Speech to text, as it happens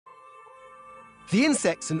The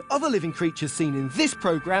insects and other living creatures seen in this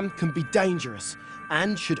programme can be dangerous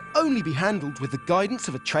and should only be handled with the guidance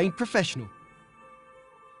of a trained professional.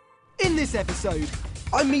 In this episode,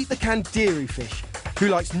 I meet the Candiru fish, who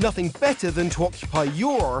likes nothing better than to occupy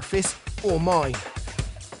your orifice or mine.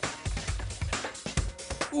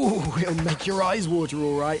 Ooh, it'll make your eyes water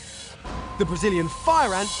all right. The Brazilian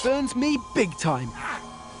fire ant burns me big time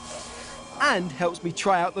and helps me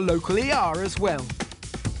try out the local ER as well.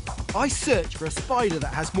 I search for a spider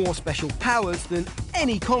that has more special powers than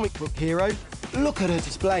any comic book hero. Look at her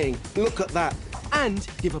displaying, look at that. And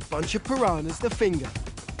give a bunch of piranhas the finger.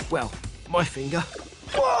 Well, my finger.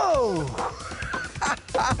 Whoa!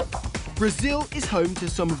 Brazil is home to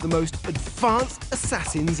some of the most advanced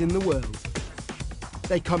assassins in the world.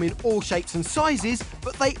 They come in all shapes and sizes,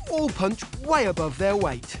 but they all punch way above their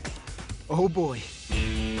weight. Oh boy.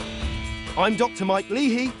 I'm Dr. Mike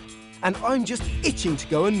Leahy, and I'm just itching to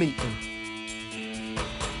go and meet them.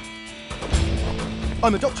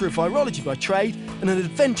 I'm a doctor of virology by trade and an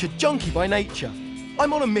adventure junkie by nature.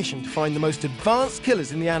 I'm on a mission to find the most advanced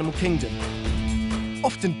killers in the animal kingdom.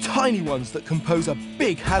 Often tiny ones that can pose a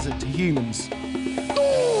big hazard to humans.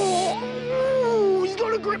 Oh, he's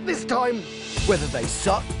got a grip this time. Whether they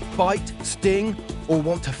suck, bite, sting, or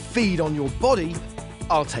want to feed on your body,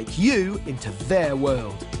 I'll take you into their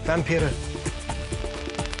world. Vampire.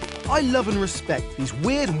 I love and respect these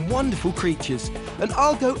weird and wonderful creatures, and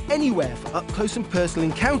I'll go anywhere for up-close and personal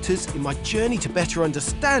encounters in my journey to better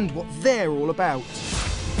understand what they're all about.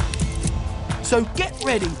 So get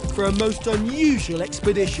ready for a most unusual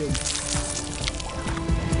expedition.